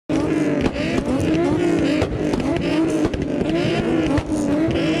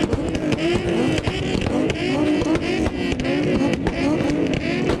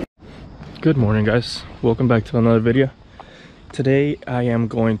Good morning, guys. Welcome back to another video. Today I am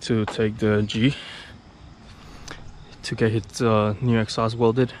going to take the G to get its new exhaust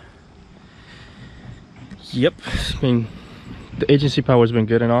welded. Yep, I mean, the agency power has been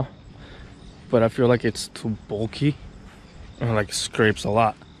good and all, but I feel like it's too bulky and like scrapes a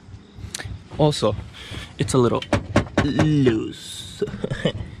lot. Also, it's a little loose.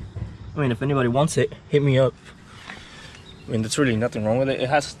 I mean, if anybody wants it, hit me up. I mean, there's really nothing wrong with it. It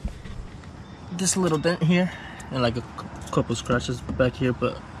has this little dent here and like a couple scratches back here,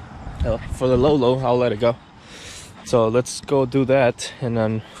 but for the low, I'll let it go. So let's go do that and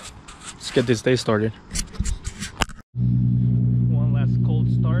then let's get this day started. One last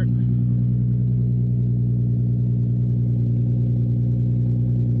cold start.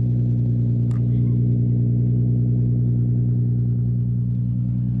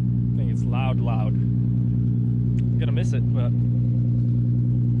 I think it's loud. I'm gonna miss it, but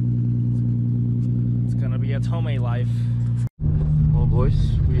gonna be a Tomei life. Well, boys,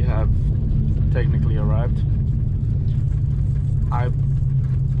 we have technically arrived. I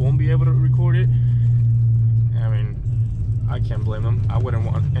won't be able to record it. I mean, I can't blame them. I wouldn't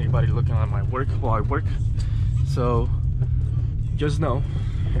want anybody looking at my work while I work. So just know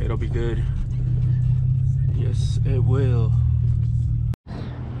it'll be good. Yes, it will.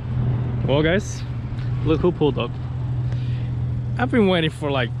 Well, guys, look who pulled up. I've been waiting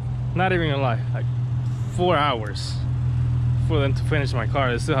for, like, not even gonna lie, like 4 hours for them to finish my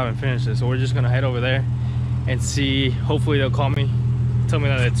car. They still haven't finished it, so we're just gonna head over there and see. Hopefully they'll call me, tell me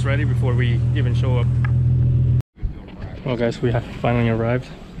that it's ready before we even show up. Well, guys, we have finally arrived.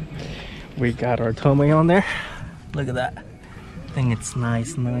 We got our Tomei on there. Look at that. I think it's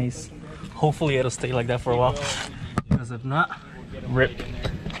nice. Hopefully it'll stay like that for a while, because if not, rip.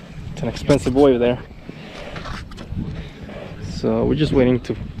 It's an expensive boy there. So we're just waiting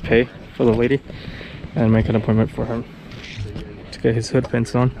to pay for the lady and make an appointment for him to get his hood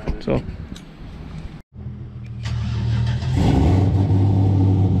pins on. So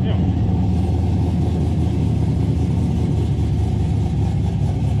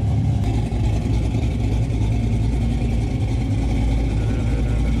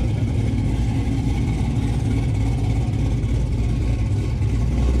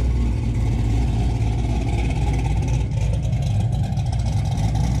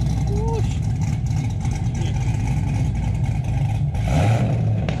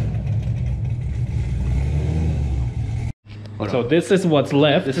so this is what's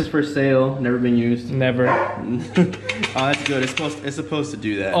left. This is for sale, never been used. Never. Oh, that's good. It's supposed to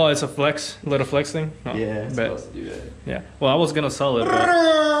do that. Oh, it's a flex, little flex thing. Oh, yeah, it's supposed to do that. Yeah. Well, I was gonna sell it, but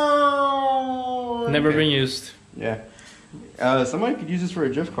never been used. Yeah. Somebody could use this for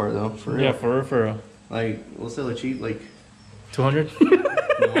a drift car though. For real. Yeah, for real. Like, we'll sell it cheap, like 200.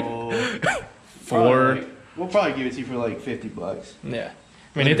 No. We'll probably give it to you for like 50 bucks. Yeah.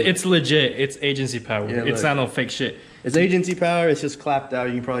 I mean, it's legit. It's agency power. Yeah, it's not no fake shit. It's agency power. It's just clapped out.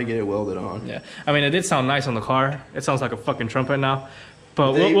 You can probably get it welded on. Yeah. I mean, it did sound nice on the car. It sounds like a fucking trumpet now.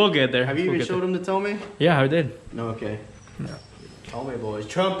 But we'll get there. Have you even showed them the Tomei? Yeah, I did. No, okay. No. Tomei boys.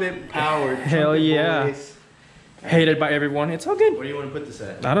 Trumpet powered. Hell yeah. Boys. Hated by everyone. It's all good. Where do you want to put this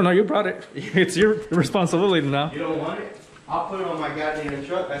at? I don't know. You brought it. It's your responsibility now. You don't want it? I'll put it on my goddamn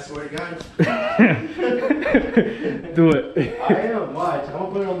truck, I swear to God. Do it. I am, watch. I'm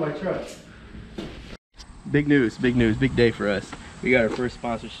gonna put it on my truck. Big news, big day for us. We got our first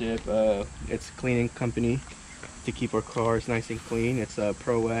sponsorship. It's a cleaning company to keep our cars nice and clean. It's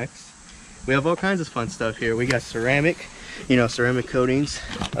Pro Wax. We have all kinds of fun stuff here. We got ceramic, ceramic coatings.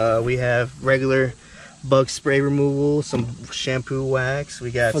 We have regular bug spray removal, some shampoo wax. We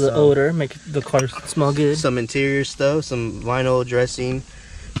got for the odor, make the car smell good. Some interior stuff, some vinyl dressing,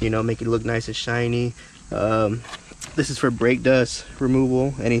 make it look nice and shiny. This is for brake dust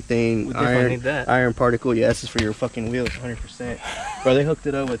removal, anything iron particle. Yeah, this is for your fucking wheels, 100%. Bro, they hooked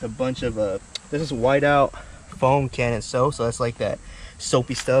it up with a bunch of this is whiteout foam cannon soap, so that's like that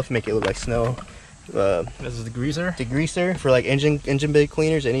soapy stuff, make it look like snow. This is the greaser. The greaser for like engine bay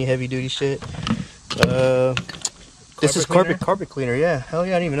cleaners, any heavy duty shit. This is carpet cleaner. Yeah, hell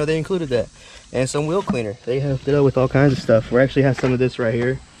yeah, I didn't even know they included that. And some wheel cleaner. They hooked it up with all kinds of stuff. We actually have some of this right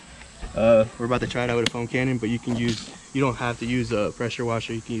here. We're about to try it out with a foam cannon, but you don't have to use a pressure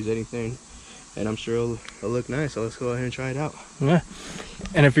washer. You can use anything, and I'm sure it'll look nice. So let's go ahead and try it out. Yeah.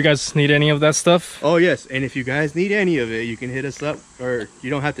 And if you guys need any of that stuff, oh yes, and if you guys need any of it, you can hit us up, or you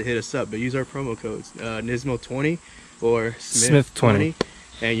don't have to hit us up, but use our promo codes Nismo20 or Smith20.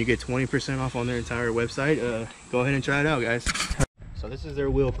 And you get 20% off on their entire website. Go ahead and try it out, guys. So this is their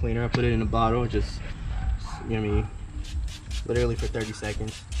wheel cleaner. I put it in a bottle, just, literally for 30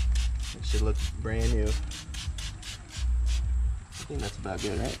 seconds. It should look brand new. I think that's about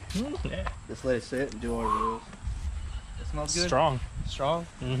good, right? Yeah. Just let it sit and do all the rules. It smells good. Strong. Strong?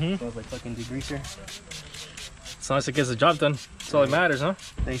 Mm-hmm. Smells like fucking degreaser. As long as it gets the job done, that's all that matters, huh?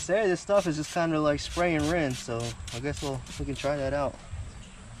 They say this stuff is just kind of like spray and rinse, so I guess we can try that out.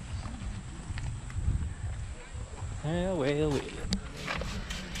 Yeah, well.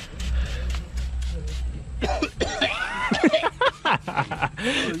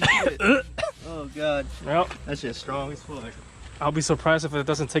 Oh god. Well, That shit's strong as fuck. I'll be surprised if it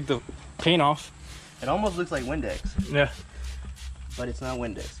doesn't take the paint off. It almost looks like Windex, Yeah. but it's not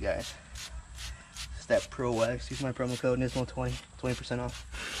Windex, guys. It's that Pro Wax. Use my promo code NISMO20, 20% off.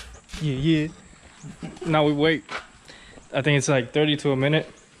 Yeah. Now we wait. I think it's like 30 to a minute.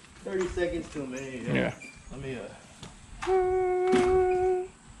 30 seconds to a minute. Yeah. Let me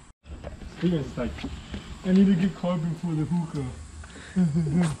Steven's like, I need to get carbon for the hookah.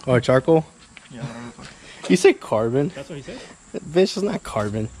 Oh, charcoal? Yeah, whatever. You say carbon? That's what he said? Bitch, it's not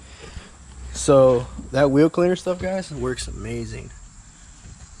carbon. So that wheel cleaner stuff, guys, works amazing.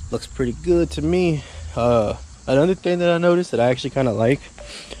 Looks pretty good to me. Another thing that I noticed that I actually kind of like,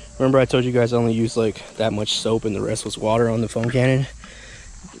 remember I told you guys I only used like that much soap and the rest was water on the foam cannon?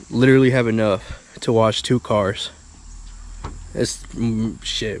 Literally have enough to wash 2 cars. It's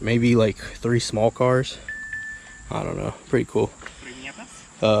shit, maybe like 3 small cars. I don't know, pretty cool.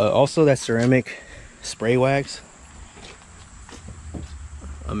 Also that ceramic spray wax,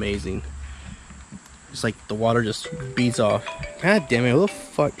 amazing. It's like the water just beads off. God damn it, what the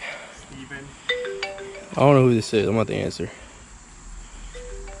fuck? Steven. I don't know who this is. I'm about to answer.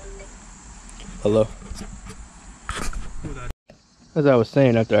 Hello? As I was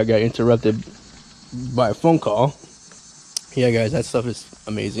saying after I got interrupted by a phone call. Yeah guys, that stuff is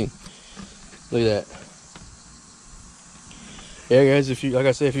amazing. Look at that. Yeah guys, if you, like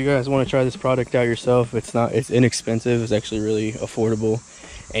I said, if you guys want to try this product out yourself, it's inexpensive. It's actually really affordable.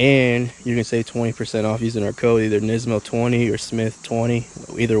 And you can save 20% off using our code, either NISMO20 or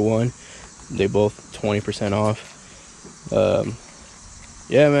Smith20, either one. They both 20% off.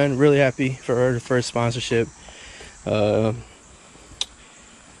 Yeah, man, really happy for her first sponsorship. Check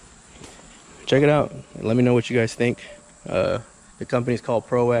it out. Let me know what you guys think. The company's called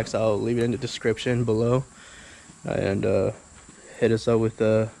Pro Wax. I'll leave it in the description below. And hit us up with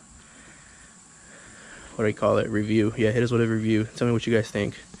what do you call it? Review. Yeah, hit us with a review. Tell me what you guys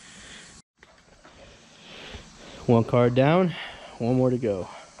think. 1 car down, 1 more to go.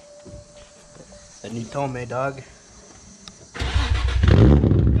 That new Tomei, dog.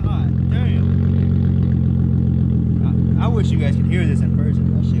 God damn. I wish you guys could hear this in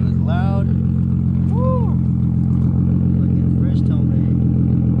person. That shit was loud. Woo! Fucking fresh Tomei.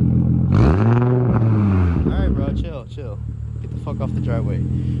 Alright, bro, chill. Get the fuck off the driveway.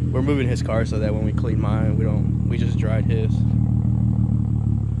 We're moving his car so that when we clean mine, we just dried his.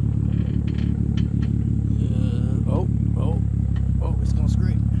 Oh, it's gonna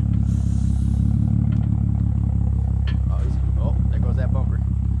scrape. Oh, there goes that bumper.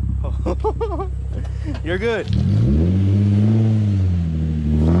 You're good.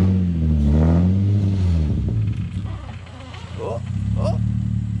 Oh.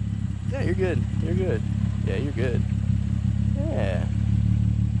 Yeah, you're good. Yeah, you're good. Yeah.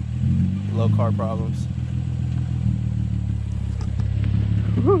 Low car problems.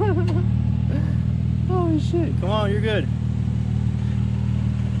 Holy shit. Come on, you're good.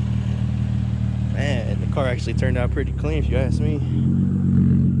 Man, the car actually turned out pretty clean if you ask me.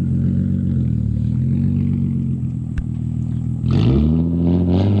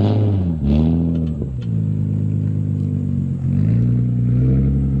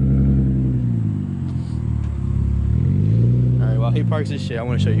 Alright, while he parks his shit, I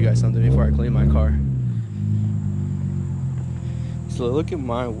want to show you guys something before I clean my car. So look at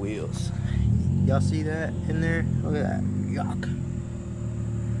my wheels. Y'all see that in there? Look at that. Yuck.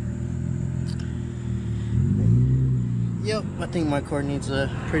 Yep, I think my car needs a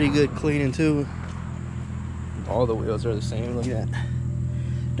pretty good cleaning too. All the wheels are the same. Look at that.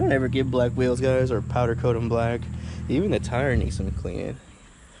 Don't ever get black wheels, guys, or powder coat them black. Even the tire needs some cleaning.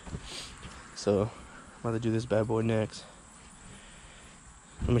 So I'm about to do this bad boy next.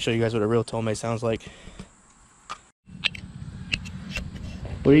 Let me show you guys what a real Tomei sounds like.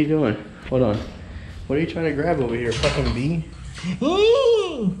 What are you doing? Hold on. What are you trying to grab over here? Fucking bee?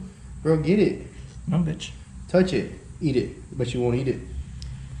 Bro, get it. No, bitch. Touch it. Eat it. But you won't eat it.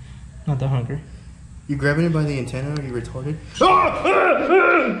 Not that hungry. You grabbing it by the antenna? Are you retarded?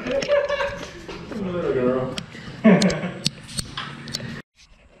 Little girl.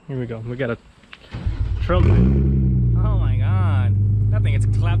 Here we go. We got a truck. Oh my god. That That thing is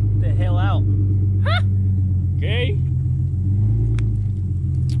clapped the hell out. Huh? Okay.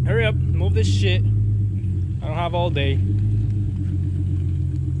 Hurry up, move this shit. I don't have all day.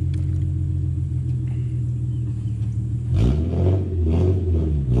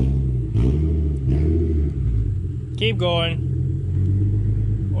 Keep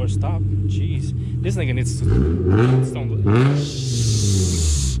going. Or stop. Jeez. This nigga needs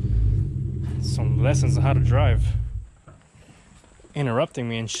some lessons on how to drive. Interrupting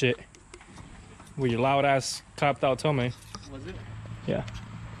me and shit. With your loud ass clapped out Tomei. Was it? Yeah.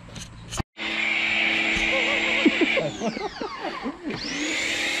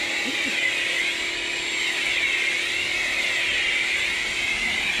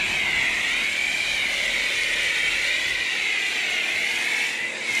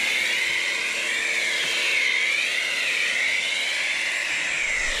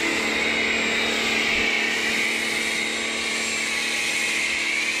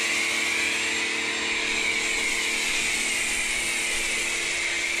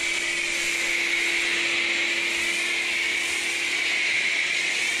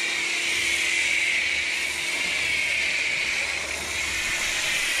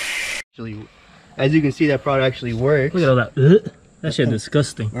 As you can see, that product actually works. Look at all that. That shit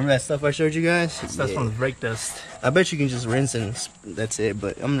disgusting. Remember that stuff I showed you guys? That's from the brake dust. I bet you can just rinse and that's it,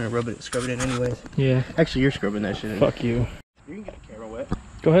 but I'm gonna scrub it in anyways. Yeah. Actually, you're scrubbing that shit in. Fuck you. You can get the camera wet.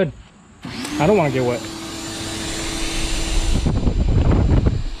 Go ahead. I don't want to get wet.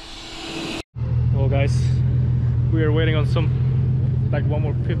 Well, guys, we are waiting on one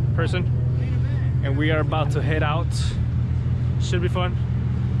more person, and we are about to head out. Should be fun.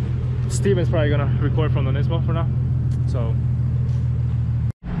 Steven's probably gonna record from the Nismo for now, so.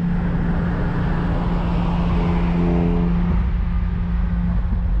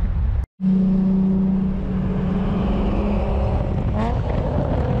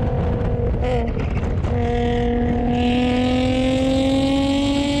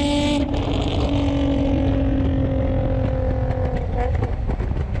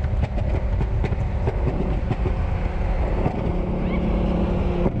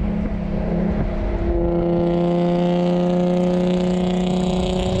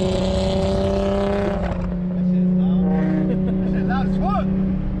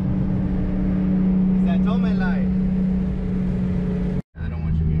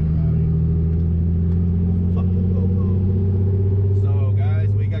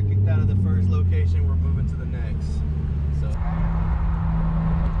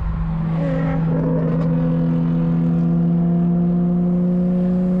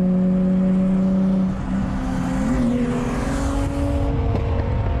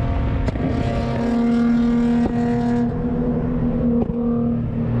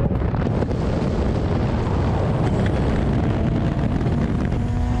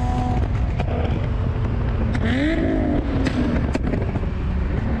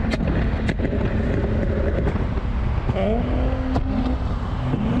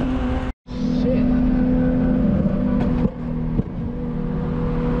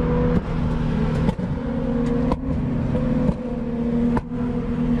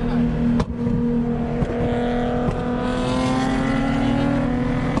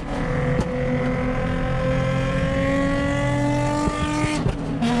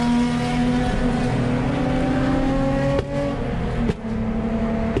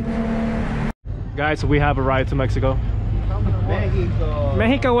 Guys, we have arrived to Mexico. Mexico.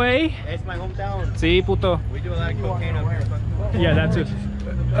 Mexico way. It's my hometown. Sí, puto. We do a lot of cocaine up here. Yeah, that too.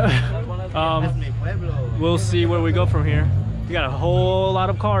 We'll see where we go from here. We got a whole lot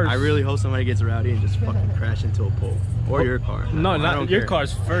of cars. I really hope somebody gets rowdy and just fucking crash into a pole. Or your car. No, not your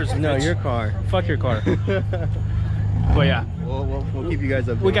car's first. No, bitch. your car. Fuck your car. But yeah. We'll keep you guys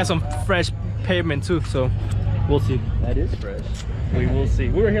up. We got some fresh pavement too, so we'll see. That is fresh. We will see.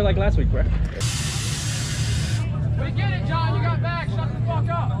 We were here like last week, bro. We get it, John. You got back. Shut the fuck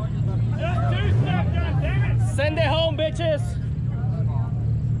up. Just do stuff, goddammit. Send it home, bitches.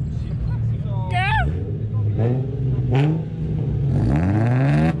 Yeah.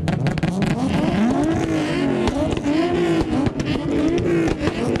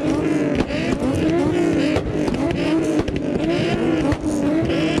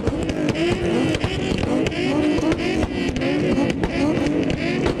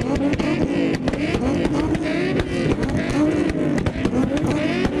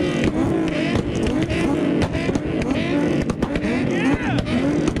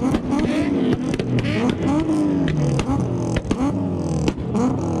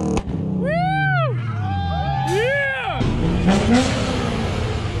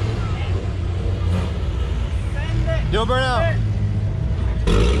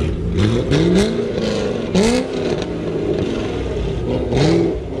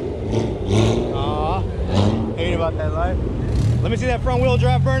 block headlight. Let me see that front wheel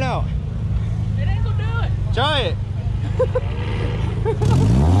drive burnout. It ain't gonna do it. Try it.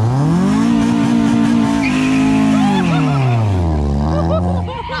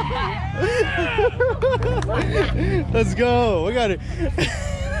 Let's go. We got it.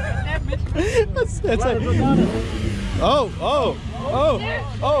 that's like, oh.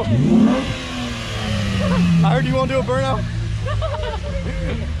 I heard you want to do a burnout.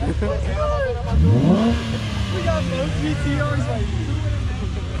 We got no GTRs like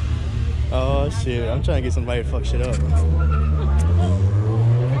Oh shit, I'm trying to get somebody to fuck shit up.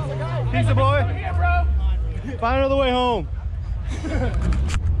 Pizza boy! Find another way home.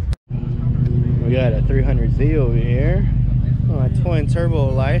 We got a 300Z over here. Oh, a twin turbo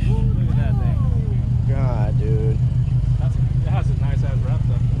life. Look at that thing. God, dude. It has a nice ass wrap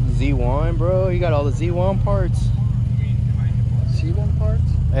though. Z1, bro. You got all the Z1 parts. C1 parts?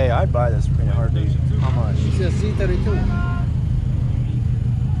 Hey, I'd buy this in a heartbeat. How much? It's a C32.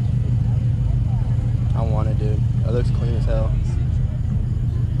 I want it, dude. It looks clean as hell.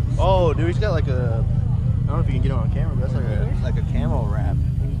 Oh, dude, he's got like a, I don't know if you can get it on camera, but that's like a camo wrap.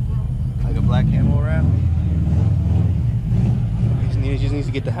 Like a black camo wrap. He just needs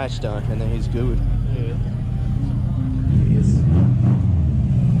to get the hatch done, and then he's good. Yeah.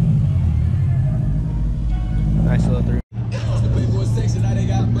 Nice little 3.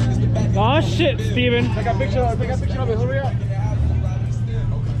 Oh shit, Steven. I got a picture of it. Hurry up.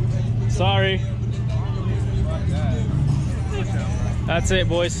 Sorry. That's it,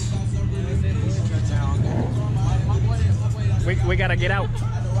 boys. We gotta get out.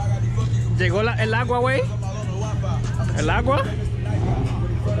 Llegó el agua, güey. El agua.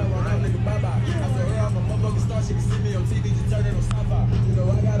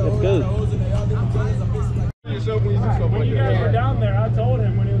 Let's go. When you guys were down there, I told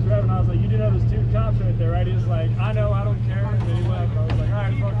him when he was driving, I was like, you do know there's 2 cops right there, right? He was like, I know, I don't care. And then he left. I was like, all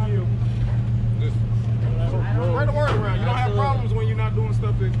right, fuck you. Spread the word around. You don't have problems when you're not doing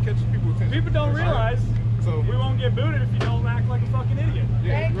stuff that catches people's attention. People don't realize So we won't get booted if you don't act like a fucking idiot.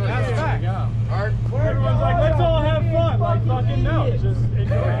 yeah, That's a fact. all right. Everyone's like, let's all have fun. Like, fucking no. Just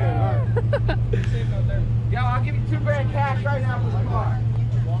enjoy it. Yo, I'll give you $2,000 cash right now for the car.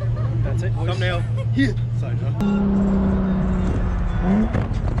 That's it. Thumbnail. Yeah. Sorry, no.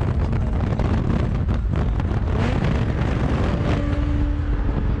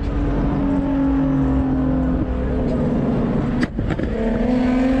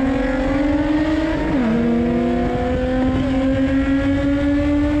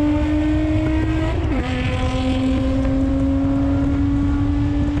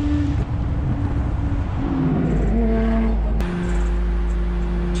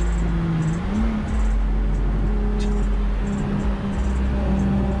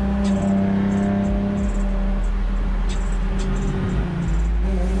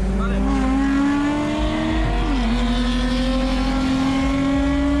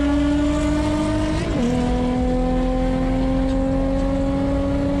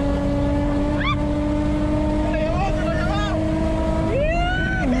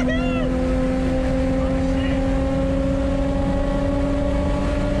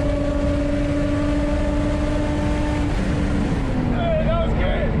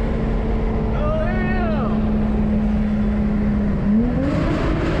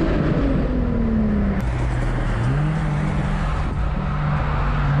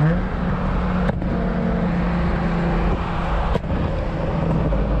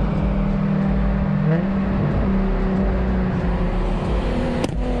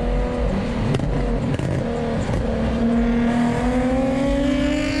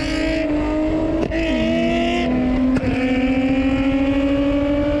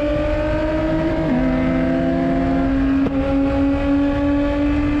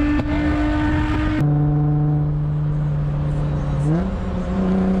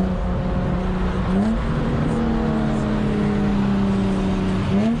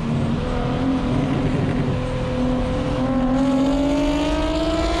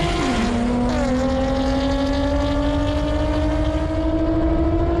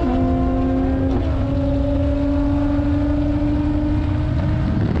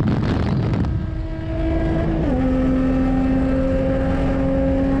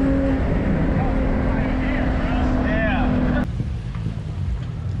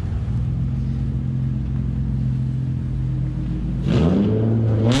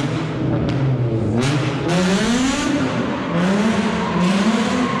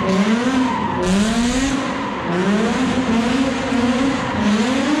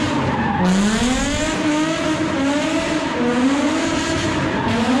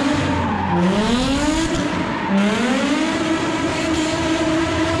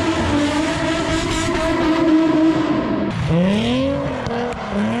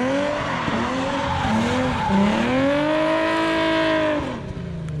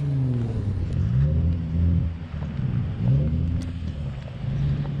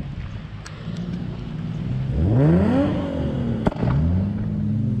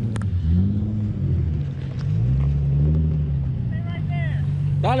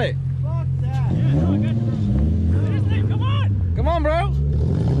 Dale. Fuck that. Yeah, no, I got you. This thing, come on. Come on, bro.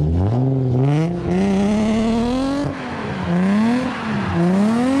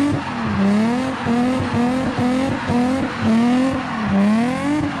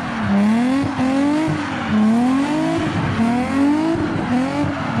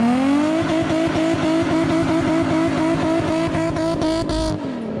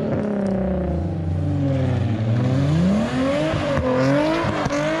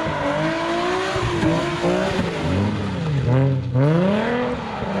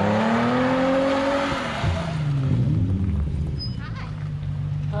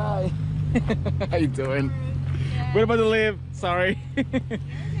 Hi. How you doing? We're about to leave. Sorry.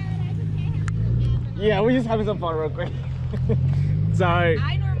 Yeah, we're just having some fun real quick. Sorry.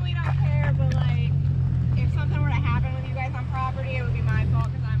 I normally don't care, but like, if something were to happen with you guys on property, it would be my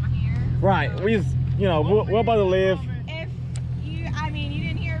fault because I'm here. Right. So, We just, you know, we're about to leave. if you, I mean, you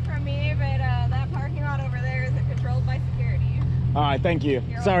didn't hear it from me, but that parking lot over there is controlled by security. All right. Thank you.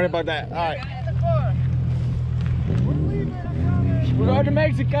 You're Sorry welcome. about that. All right. We're leaving, I promise. We're going to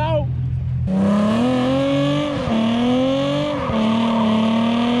Mexico.